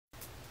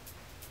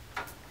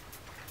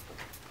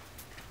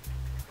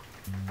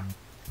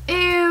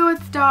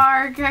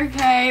work.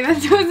 Okay,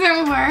 that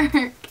doesn't work.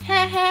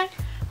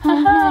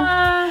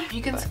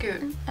 You can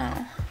scoot.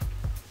 Oh.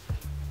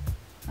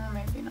 Or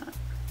maybe not.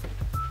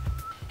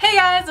 Hey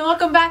guys, and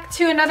welcome back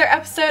to another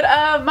episode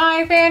of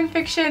my fan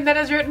fiction that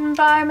is written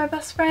by my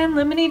best friend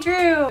Lemony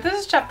Drew.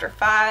 This is chapter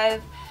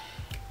 5,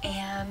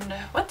 and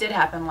what did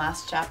happen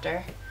last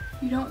chapter?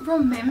 You don't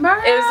remember?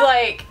 It was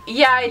like,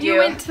 yeah, I do. You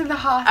went to the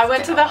hospital. I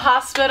went to the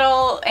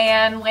hospital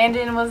and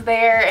Landon was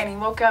there and he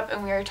woke up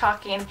and we were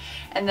talking,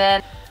 and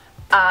then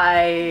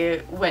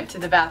I went to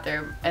the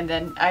bathroom and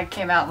then I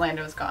came out and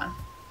Landon was gone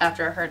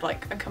after I heard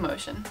like a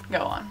commotion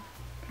go on.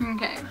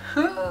 Okay.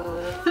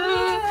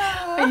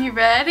 Are you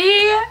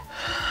ready?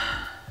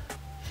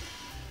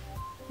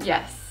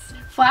 Yes.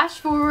 Flash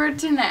forward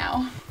to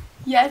now.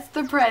 Yes,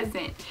 the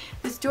present.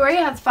 The story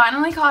has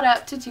finally caught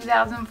up to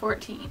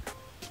 2014.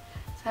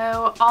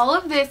 So all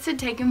of this had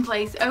taken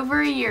place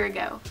over a year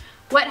ago.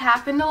 What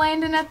happened to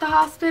Landon at the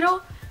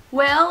hospital?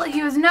 Well,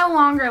 he was no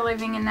longer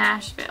living in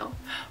Nashville.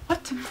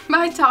 What?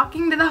 By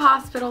talking to the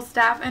hospital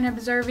staff and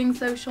observing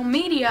social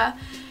media,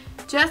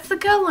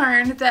 Jessica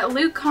learned that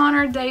Luke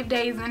Connor, Dave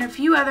Days, and a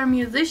few other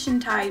musician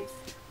types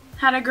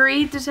had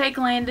agreed to take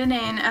Landon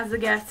in as a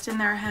guest in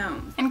their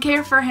home and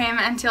care for him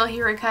until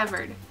he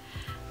recovered.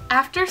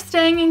 After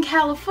staying in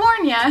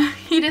California,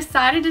 he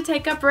decided to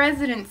take up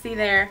residency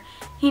there.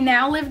 He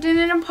now lived in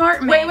an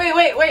apartment.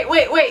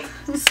 Wait.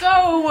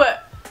 So,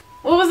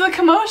 what was the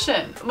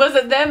commotion? Was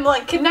it them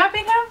like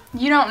kidnapping him?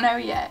 You don't know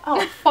yet.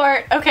 Oh,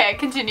 fart. Okay,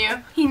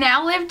 continue. He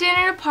now lived in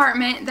an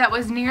apartment that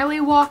was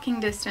nearly walking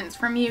distance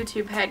from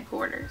YouTube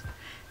headquarters.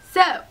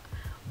 So,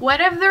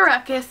 what of the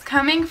ruckus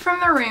coming from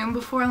the room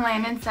before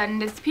Landon's sudden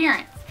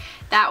disappearance?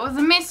 That was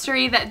a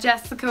mystery that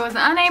Jessica was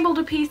unable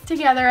to piece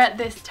together at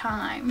this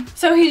time.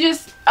 So he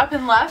just up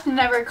and left and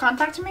never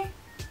contacted me?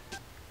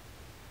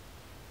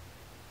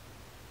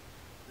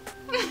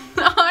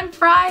 On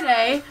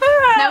Friday,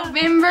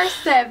 November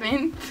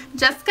 7th,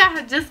 Jessica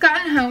had just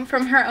gotten home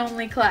from her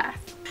only class.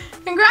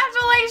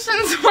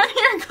 Congratulations, one of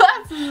your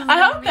classes.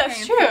 I hope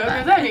that's true,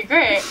 because that'd be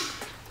great.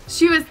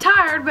 She was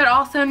tired, but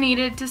also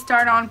needed to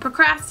start on a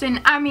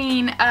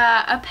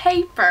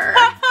paper.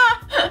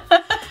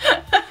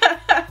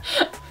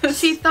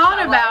 She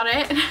thought about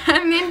it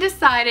and then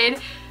decided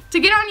to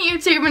get on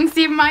YouTube and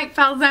see if Mike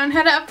Falzone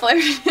had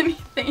uploaded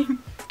anything.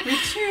 Every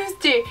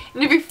Tuesday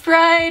and every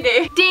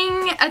Friday.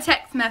 Ding! A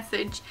text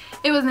message.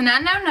 It was an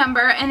unknown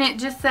number and it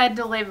just said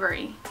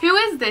delivery. Who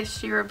is this?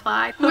 She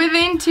replied.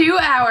 Within 2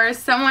 hours,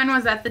 someone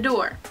was at the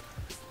door.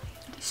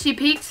 She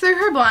peeked through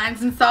her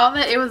blinds and saw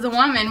that it was a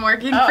woman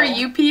working for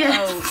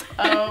UPS.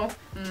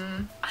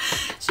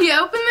 She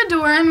opened the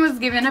door and was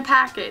given a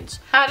package.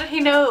 How did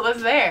he know it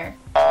was there?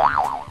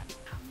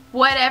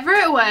 Whatever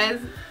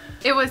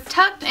it was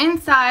tucked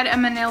inside a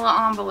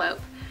manila envelope.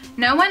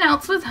 No one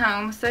else was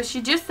home, so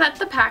she just set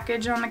the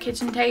package on the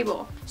kitchen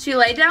table. She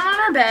lay down on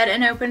her bed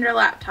and opened her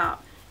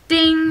laptop.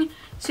 Ding!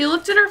 She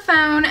looked at her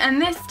phone, and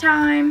this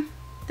time,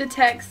 the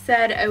text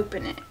said,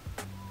 "Open it."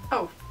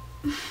 Oh.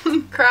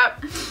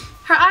 Crap.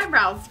 Her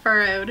eyebrows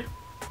furrowed.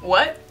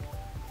 What?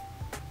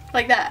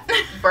 Like that.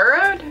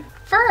 Burrowed?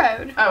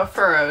 Furrowed. Oh,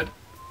 furrowed.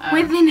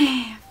 With an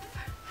F.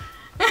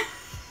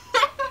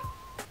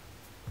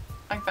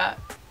 Like that?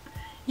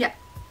 Yeah.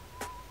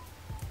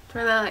 It's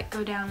where they like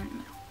go down in the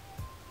middle.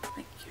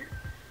 Like you're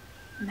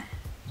mad.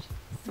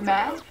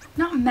 Mad?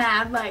 Not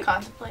mad, like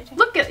contemplating.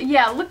 Look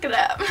it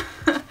up.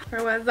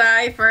 Where was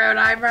I? Furrowed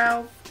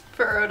eyebrows.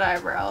 Furrowed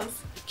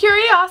eyebrows.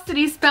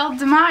 Curiosity spelled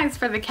demise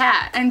for the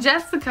cat, and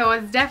Jessica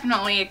was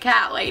definitely a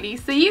cat lady,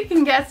 so you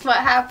can guess what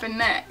happened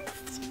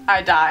next.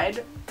 I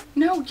died.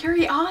 No,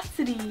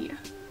 curiosity.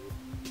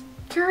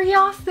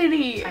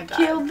 Curiosity I died.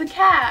 killed the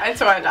cat.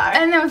 That's why I died.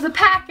 And there was a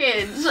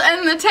package,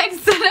 and the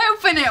text said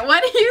open it.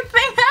 What do you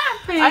think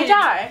happened? I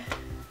die.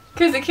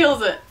 Because it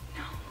kills it.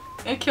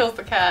 No. It kills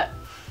the cat.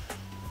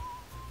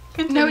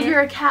 Continue. No,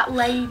 you're a cat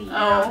lady,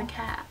 not a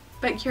cat.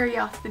 But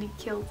curiosity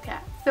kills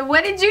cats. So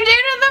what did you do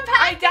to the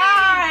package?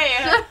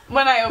 I die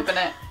when I open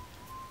it.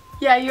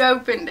 Yeah, you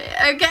opened it,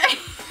 okay?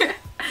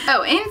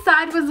 Oh,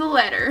 inside was a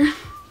letter.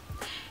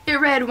 It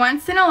read,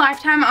 "Once in a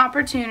lifetime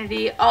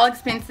opportunity, all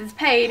expenses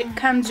paid,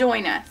 come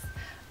join us."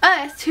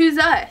 Us? Who's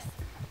us?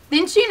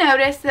 Then she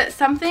noticed that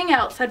something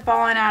else had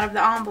fallen out of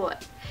the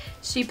envelope.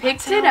 She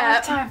picked it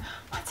up.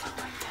 What's a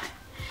lifetime?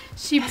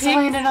 She picked it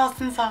Landon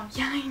Austin song.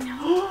 Yeah, I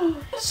know.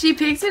 She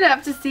picked it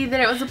up to see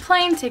that it was a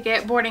plane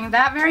ticket boarding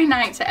that very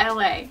night to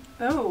LA.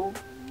 Oh.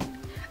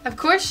 Of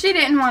course she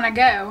didn't want to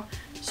go.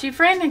 She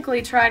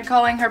frantically tried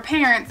calling her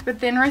parents, but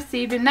then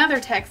received another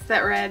text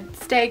that read,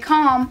 "Stay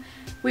calm.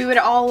 We would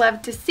all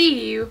love to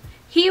see you.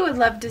 He would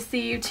love to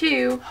see you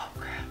too.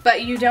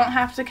 But you don't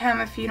have to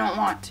come if you don't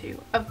want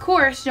to. Of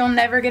course, you'll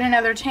never get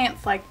another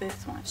chance like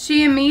this one."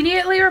 She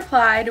immediately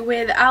replied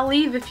with, "I'll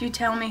leave if you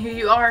tell me who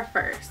you are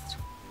first."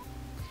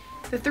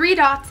 The 3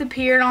 dots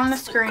appeared on the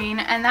screen,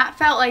 and that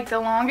felt like the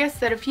longest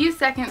that a few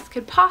seconds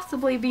could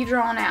possibly be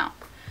drawn out.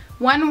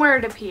 One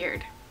word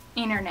appeared.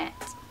 Internet.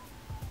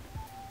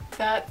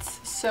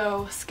 That's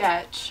so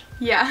sketch.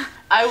 Yeah.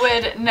 I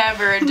would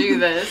never do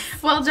this.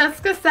 Well,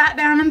 Jessica sat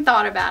down and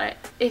thought about it.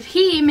 If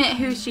he meant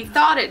who she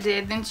thought it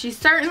did, then she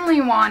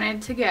certainly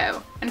wanted to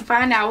go and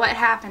find out what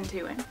happened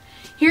to him.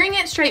 Hearing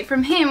it straight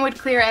from him would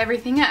clear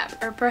everything up,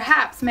 or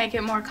perhaps make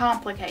it more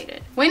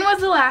complicated. When was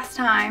the last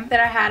time that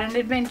I had an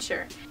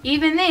adventure?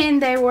 Even then,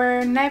 they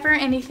were never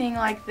anything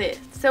like this.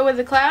 So with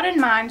a cloud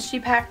in mind, she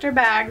packed her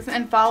bags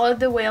and followed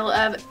the will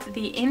of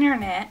the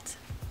internet.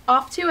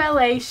 Off to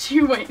LA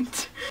she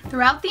went.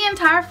 Throughout the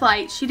entire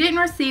flight, she didn't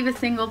receive a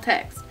single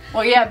text.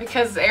 Well, yeah,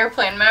 because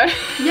airplane mode.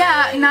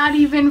 Yeah, not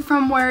even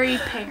from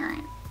worried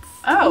parents.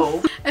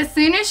 Oh. As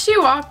soon as she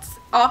walked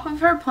off of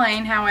her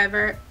plane,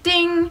 however,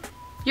 ding!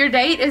 Your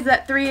date is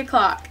at 3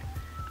 o'clock.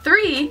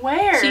 3?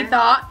 Where? She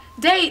thought.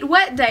 Date?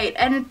 What date?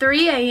 At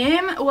 3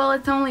 a.m.? Well,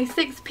 it's only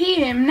 6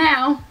 p.m.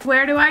 now.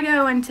 Where do I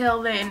go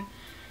until then?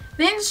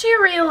 Then she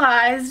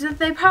realized that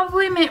they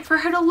probably meant for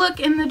her to look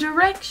in the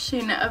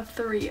direction of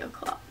 3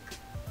 o'clock.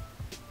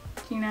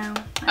 You know?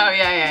 Oh,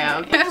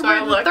 yeah. Okay. So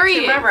I looked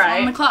 3 to my right.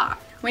 on the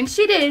clock. When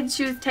she did,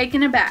 she was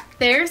taken aback.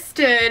 There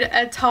stood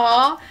a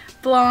tall,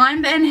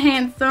 blonde, and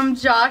handsome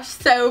Josh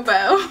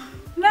Sobo.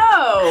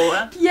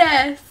 No.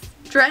 Yes.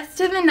 Dressed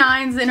to the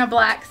nines in a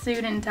black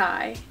suit and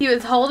tie. He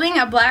was holding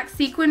a black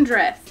sequin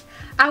dress.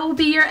 I will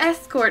be your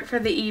escort for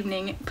the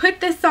evening. Put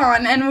this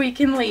on and we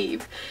can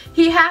leave.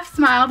 He half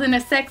smiled in a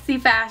sexy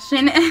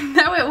fashion, and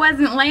though it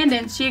wasn't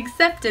Landon, she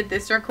accepted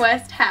this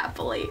request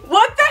happily.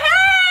 What the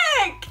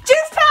heck?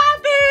 Just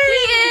happened!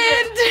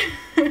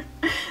 The end!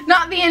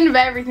 Not the end of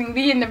everything,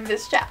 the end of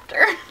this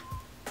chapter.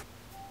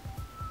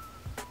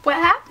 What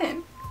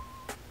happened?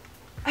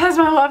 Has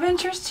my love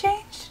interest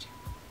changed?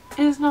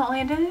 And it's not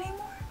Landon anymore?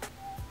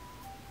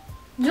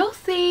 You'll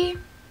see.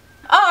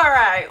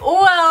 Alright,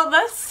 well,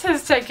 this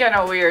has taken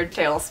a weird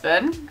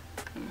tailspin.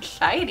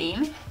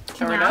 Exciting,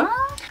 sort of.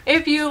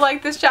 If you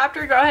like this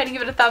chapter, go ahead and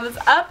give it a thumbs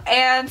up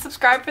and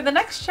subscribe for the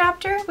next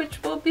chapter,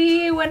 which will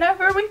be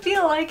whenever we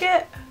feel like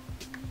it.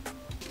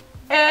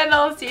 And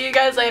I'll see you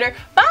guys later.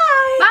 Bye!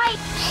 Bye!